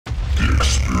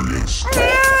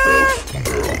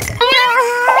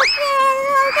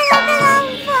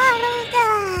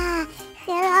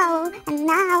Hello, and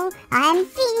now I'm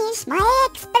finished my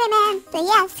experiment.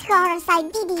 Yes, horse, I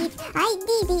did it. I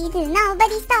did it.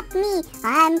 Nobody stopped me.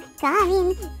 I'm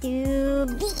coming to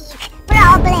big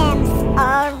problems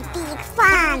or big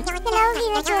fun. Hello,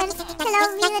 villagers. Hello,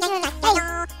 villagers. Hey.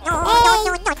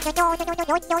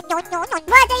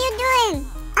 What are you doing?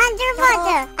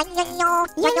 Underwater.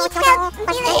 You need help,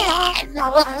 villagers.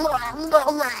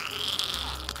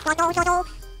 I don't know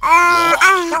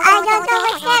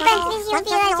what's happened with you,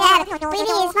 villager.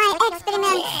 Please, my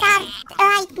experiment starts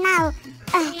right now.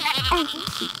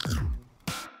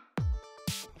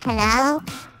 Hello?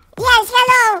 Yes,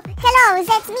 hello. Hello,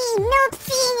 that's me, Noob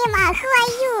Cinema. Who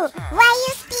are you? Why are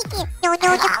you speaking?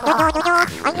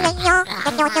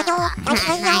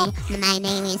 My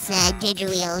name is Gigi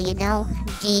Wheel, you know?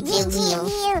 Gigi Wheel.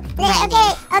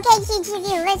 Okay, Gigi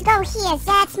Wheel, let's go here.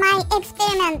 That's my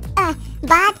experiment.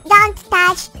 But don't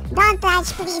touch,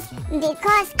 please,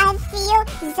 because I feel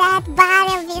that part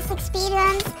of this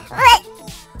experience.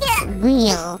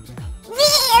 Wheel,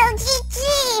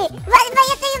 Gigi! What are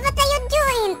you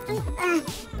doing?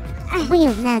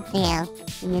 Wheel, not Wheel,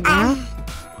 you know?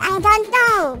 I don't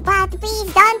know, but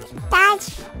please don't touch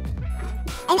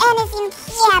anything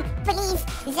here, please.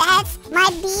 That's my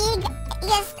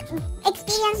biggest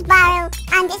experience barrel.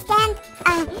 Understand?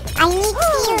 I need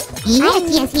you.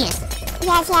 Yes. Yes.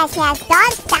 Don't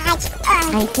touch.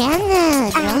 I can,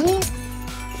 right?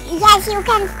 Yes, you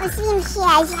can swim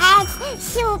here. That's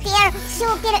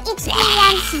super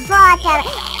experience water.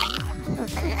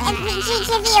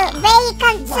 Very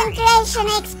concentration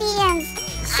experience.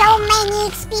 So many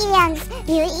experience.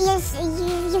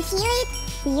 You feel it?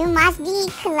 You must be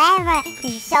clever.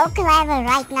 So clever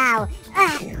right now.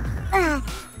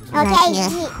 Okay,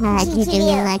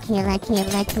 Gigi, lucky.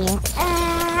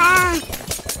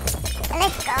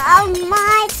 Let's go.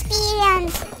 My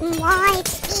experience.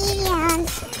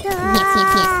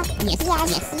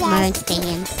 Yes, more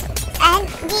experience. And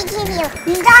Gigi,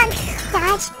 don't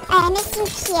touch anything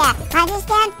here.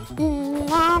 Understand?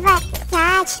 Never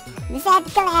touch that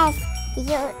glass.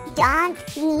 You don't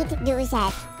need to do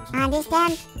that.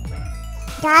 Understand?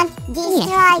 Don't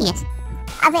destroy. Yes.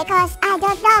 Because I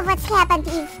don't know what's happened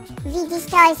if we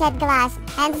destroy that glass.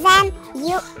 And then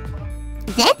you...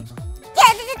 That?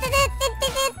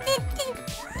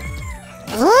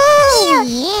 Oh,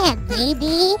 yeah,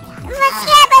 baby. What's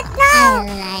happened now?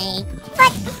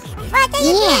 What are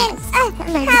you doing? How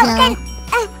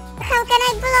can I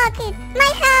block it?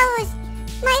 My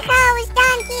house,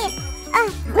 donkey.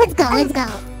 Let's go.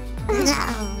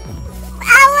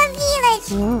 Our village.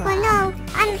 Oh no,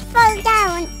 I'm fall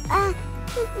down.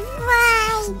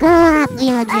 Why? Go up,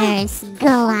 villagers.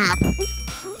 Go up.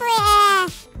 Where?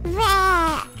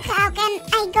 How can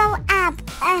I go up?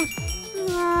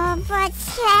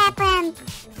 What's happened?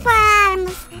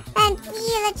 Farms and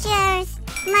villagers.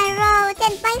 My road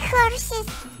and my horses.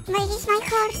 Where is my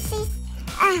horses?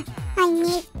 I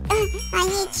need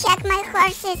check my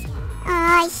horses.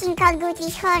 I think I'll go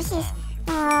with horses.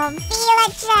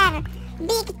 Villager,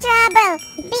 big trouble.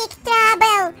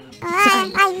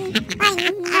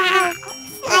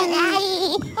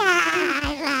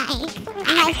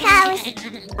 My house.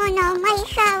 Oh no, my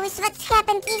house. What's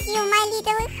happened with you, my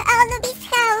little Alubis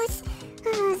house?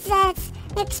 That's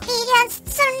experience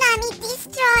tsunami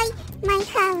destroy my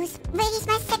house. Where is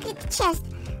my secret chest?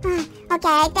 Okay, I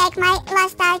take my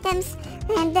last items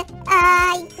and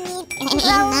I need to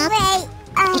go away.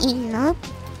 NOOB?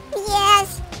 Yes.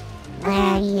 Where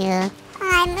are you?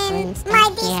 I'm in my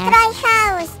destroy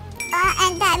house.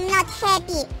 And I'm not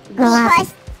happy. Go up.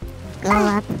 Because Go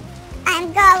up.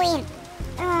 I'm going.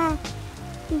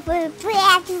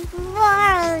 Bad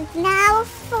world now,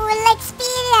 full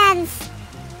experience.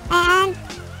 And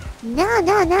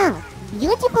No.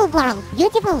 Beautiful world.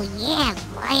 Beautiful. Yeah.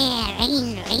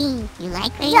 Rain. You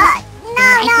like rain?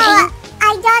 no,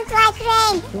 I don't like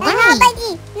rain. Why?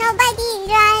 Nobody.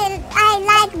 I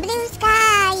like blue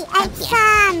sky and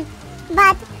sun,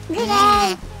 but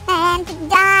gray and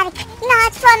dark.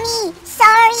 Not for me.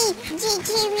 Sorry,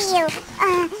 Gigi Wheel.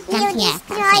 You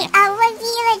destroy our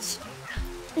village.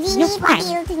 We need to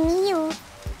build new.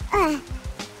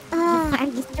 Farm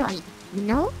destroyed. You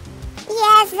know?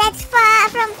 Yes, that's far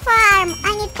from farm.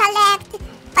 I need collect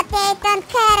potato and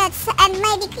carrots and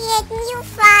maybe create new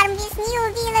farm with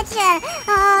new villager.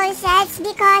 Oh, that's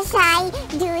because I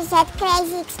do that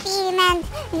crazy experiment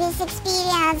with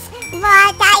experience.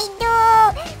 What I do?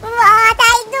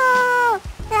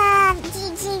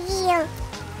 Gigi Wheel.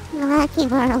 Lucky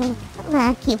world.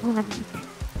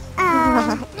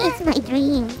 Oh, it's my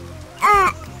dream.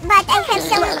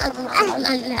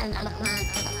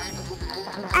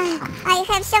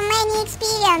 so many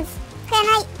experience. Can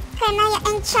I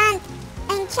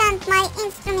enchant my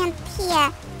instrument here?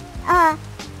 Oh,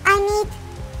 I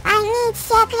need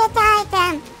secret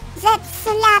item. That's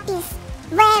lapis.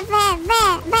 Where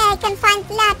I can find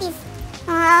lapis? Oh,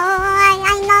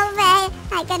 I know where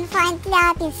I can find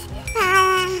lapis.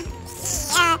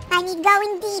 Yeah, I need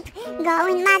going deep,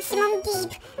 going maximum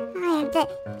deep, and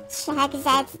check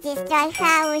that destroy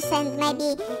house, and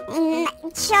maybe in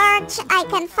church I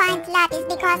can find lapis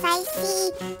because I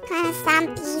see some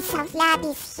piece of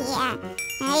lapis here.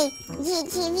 Hey,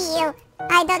 GGVU,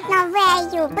 I don't know where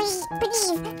you.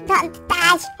 Please don't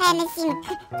touch anything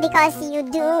because you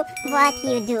do what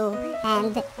you do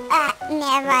and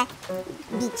never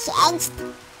be changed.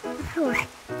 Whew.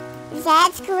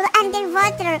 That's cool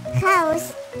underwater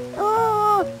house.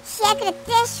 Ooh, secret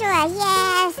treasure,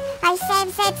 yes. I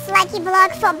saved that lucky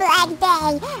block for Black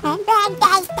Day. And Black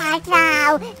Day start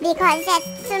now because that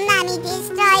tsunami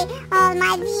destroy all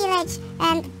my village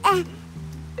and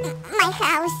my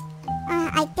house.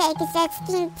 I take that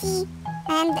stinky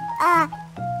and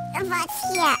what's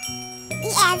here?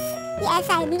 Yes,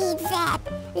 I need that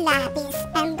lapis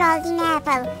and golden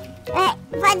apple.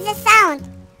 What's the sound?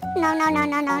 No. I'm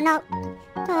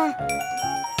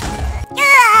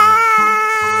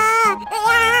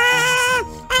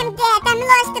dead. I'm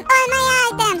lost all my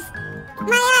items.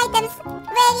 My items.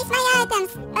 Where is my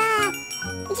items?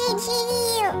 GG.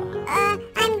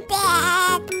 I'm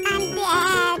dead.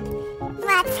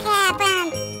 What's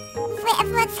happened?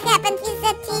 What's happened with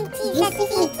the TNT?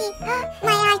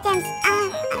 My items are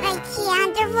right here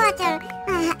underwater.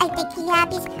 I take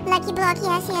lapis, lucky block,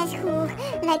 yes, who?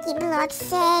 Lucky block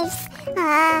saves.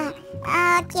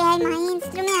 Okay, my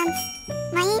instruments.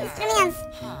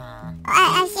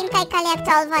 I think I collect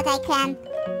all what I can.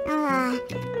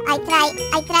 I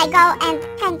try go and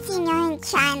continue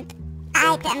enchant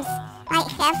items. I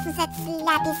have that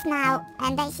lapis now,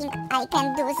 and I think I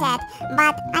can do that.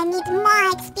 But I need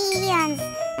more experience,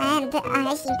 and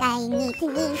I think I need to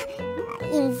live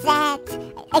in that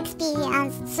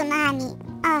experience tsunami.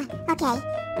 Okay.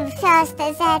 First,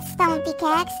 that stone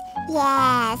pickaxe.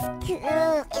 Yes,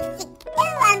 cool. It's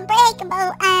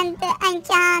unbreakable, and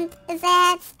enchant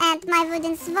that, and my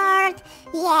wooden sword.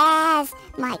 Yes,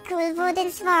 my cool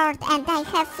wooden sword, and I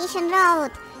have fishing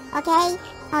rod. Okay,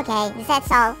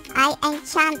 that's all. I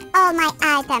enchant all my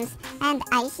items, and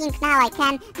I think now I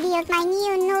can build my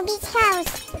new NOOB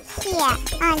house here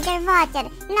underwater.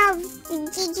 No,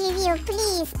 GGView,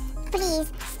 please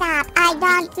stop. I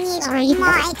don't need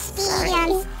more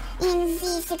experience in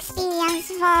this experience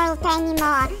world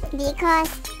anymore, because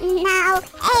now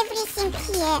everything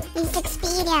here is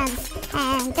experience,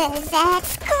 and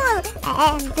that's cool,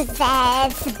 and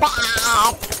that's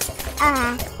bad.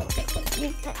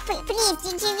 Please,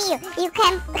 GGV, you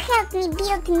can help me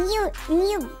build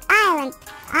new island.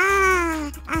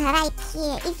 Right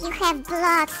here. If you have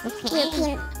blocks,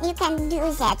 you can do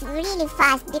that really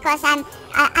fast, because I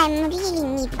really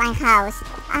need my house.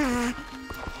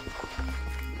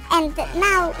 And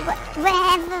now,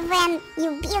 when you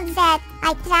build that,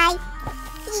 I try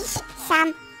fish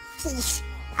some fish.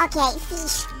 Okay,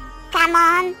 fish. Come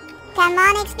on,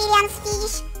 experience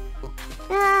fish.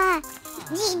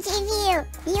 GGV,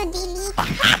 you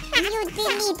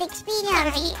delete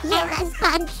experience. You have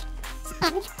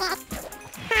sponge pop.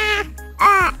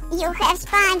 You have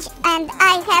sponge, and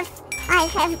I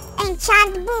have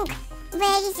enchant book.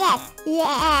 Where is that?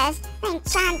 Yes,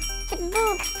 enchant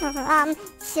book from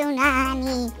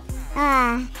tsunami.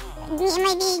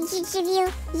 Maybe GGV,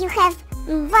 you have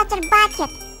water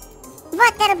bucket.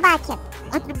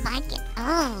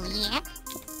 Oh, yeah.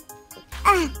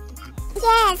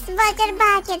 Yes, water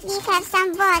bucket. We have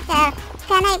some water.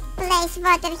 Can I place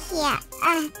water here?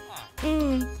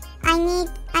 I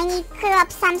need crop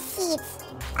some seeds.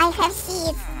 I have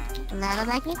seeds.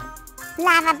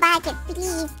 Lava bucket,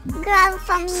 please. Grow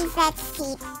for me that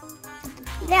seed.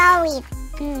 Grow it.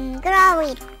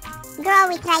 Grow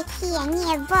it right here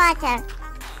near water.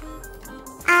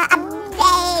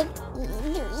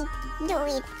 Do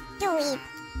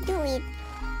it.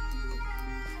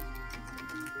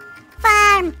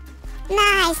 Farm.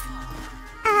 Nice.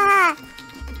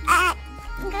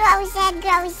 Grow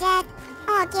that.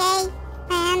 Okay.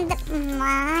 And I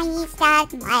start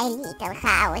my little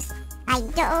house. I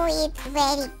do it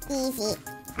very easy.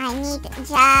 I need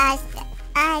just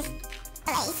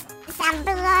place some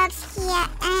blocks here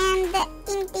and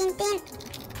tin.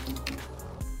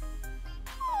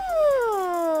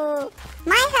 Ooh,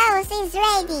 my house is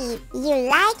ready. You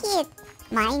like it?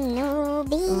 My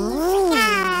NOOB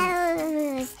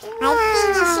house. I think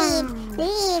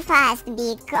fast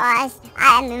because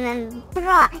I'm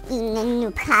pro in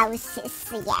noob houses.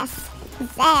 Yes,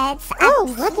 that's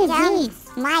look at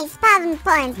these. my spawn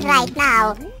point right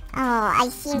now. Oh, I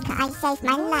think I saved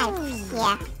my life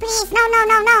here. Please, no.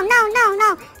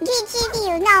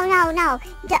 GG, no.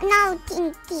 No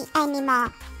TNT anymore.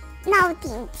 No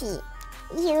TNT.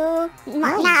 You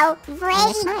now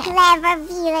very clever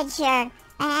villager,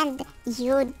 and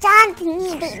you don't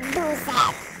need to do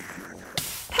that.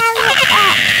 How you?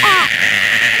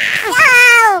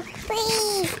 No,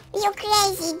 please, you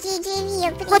crazy GG,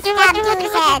 please stop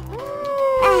doing that.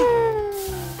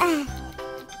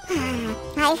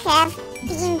 I have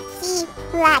TNT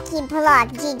lucky block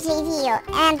GG,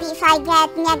 and if I get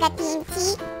mega TNT,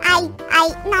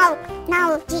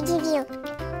 no GG.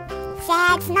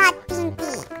 That's not TNT.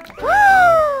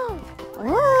 Oh,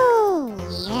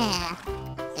 yeah.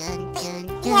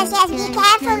 Yes, be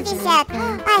careful with that.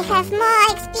 I have more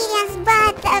experience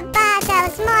battles,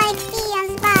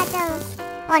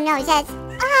 Oh no, that's...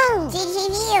 GG.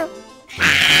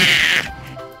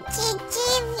 GG,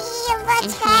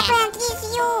 what's happened with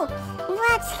you?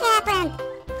 What's happened?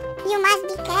 You must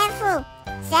be careful.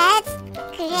 That's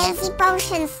crazy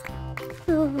potions.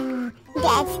 Ooh,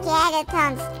 that's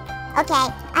skeletons. Okay,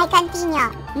 I continue.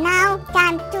 Now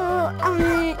time to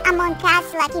Among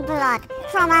Us lucky block.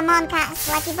 From Among Us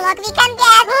lucky block we can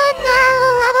get...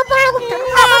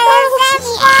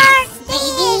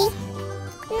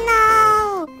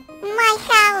 No! My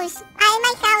house!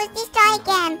 My house destroyed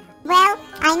again. Well,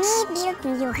 I need to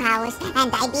build new house, and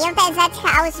I built that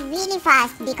house really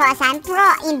fast because I'm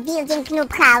pro in building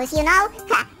noob house, you know?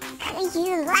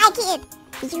 You like it?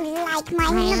 You like my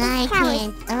noob house?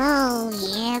 It. Oh,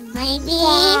 yeah, baby.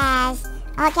 Yes.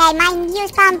 Okay, my new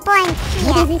spawn point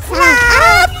here. What is it?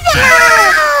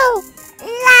 No!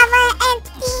 Lava and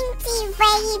TNT,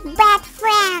 very bad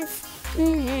friends.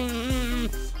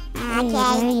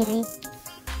 Okay.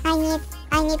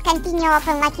 I need continue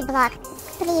open lucky block.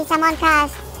 Please, Among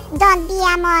Us. Don't be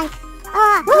Among.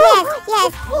 Oh,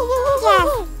 yes.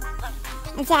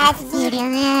 That's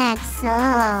Obsidian eggs.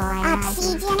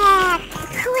 Obsidian egg.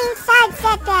 Who inside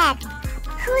that egg?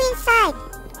 Who inside?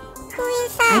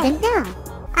 I don't know.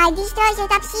 I destroyed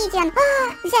that obsidian.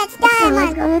 That's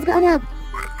diamond. Let's go up.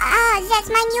 That's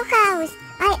my new house.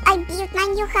 I built my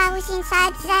new house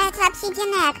inside that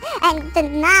obsidian egg,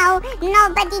 and now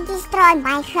nobody destroyed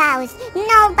my house.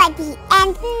 Nobody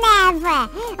and never.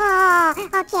 Oh,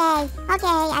 okay.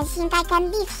 I think I can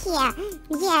live here.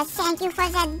 Yes, thank you for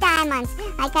that diamonds.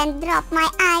 I can drop my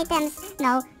items.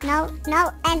 No,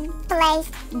 and place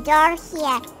door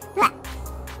here.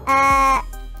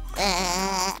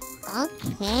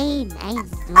 Okay, nice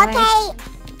door. Okay.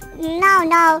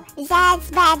 No, that's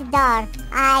back door.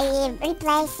 I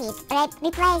replace it.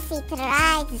 Replace it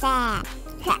right there.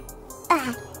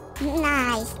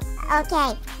 Nice. Okay,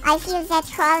 I feel that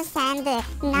house, and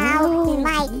now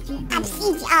my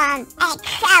obsidian egg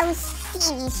house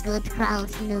finished. Good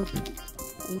house, noob.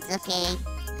 It's okay.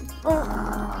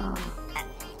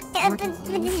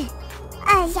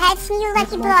 That's new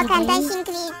lucky block, and I think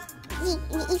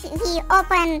if we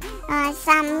open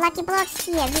some lucky blocks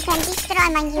here, we can destroy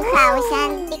my new house,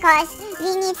 and because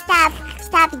we need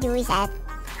stop doing that.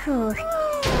 Whew.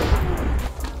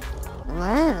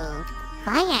 Whoa,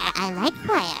 fire! I like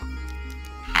fire.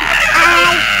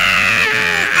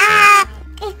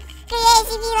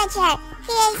 Crazy villager,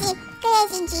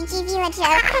 crazy GG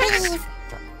villager,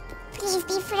 please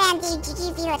be friendly, GG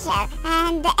villager,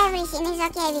 and everything is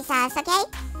okay with us, okay?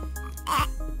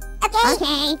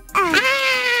 Okay.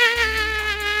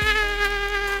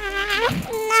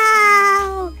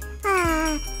 No!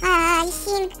 I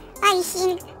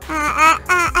think I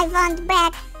want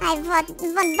back. I want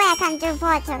back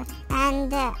underwater,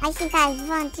 and I think I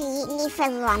want to live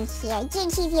alone here.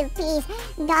 GGView, please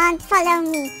don't follow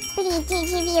me. Please,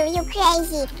 GGView, you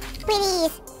crazy.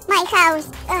 Please, my house.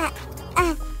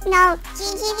 No,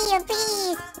 GGView,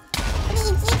 please.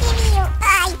 Please, GGView.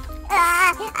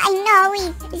 I know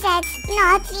it. That's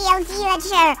not real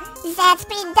villager. That's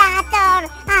Predator.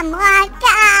 Among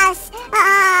Us.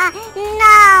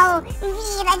 No.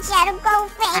 Villager, go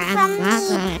away from me.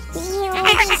 You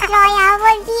destroy our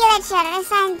villagers,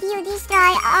 and you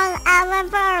destroy all our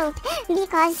world.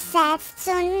 Because that's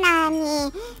tsunami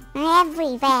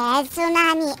everywhere.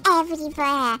 Tsunami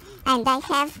everywhere. And I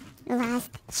have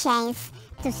last chance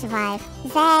to survive.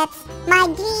 That's my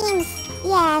dreams.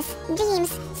 Yes,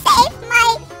 dreams. Save my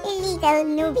little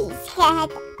noobie's head.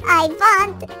 I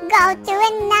want to go to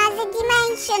another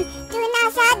dimension, to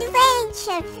another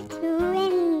adventure, to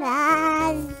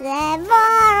another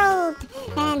world,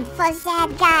 and for that,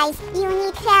 guys. You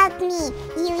need help me.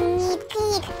 You need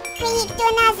click to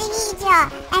another video,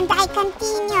 and I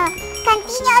continue with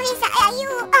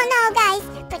you. Oh no, guys,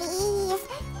 please.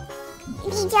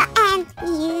 Video, and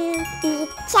you need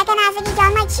check another video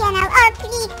on my channel, or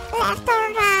click left or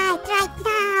right right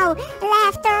now.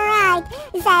 Left or right.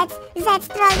 That's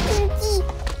trolling tea.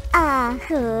 Oh,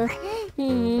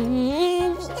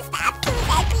 stop to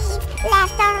that, please.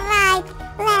 Left or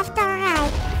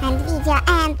right, and video,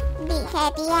 and be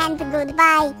happy and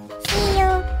goodbye. See you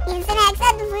in the next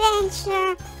adventure.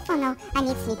 Oh no, I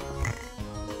need sleep.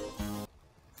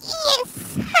 Yes!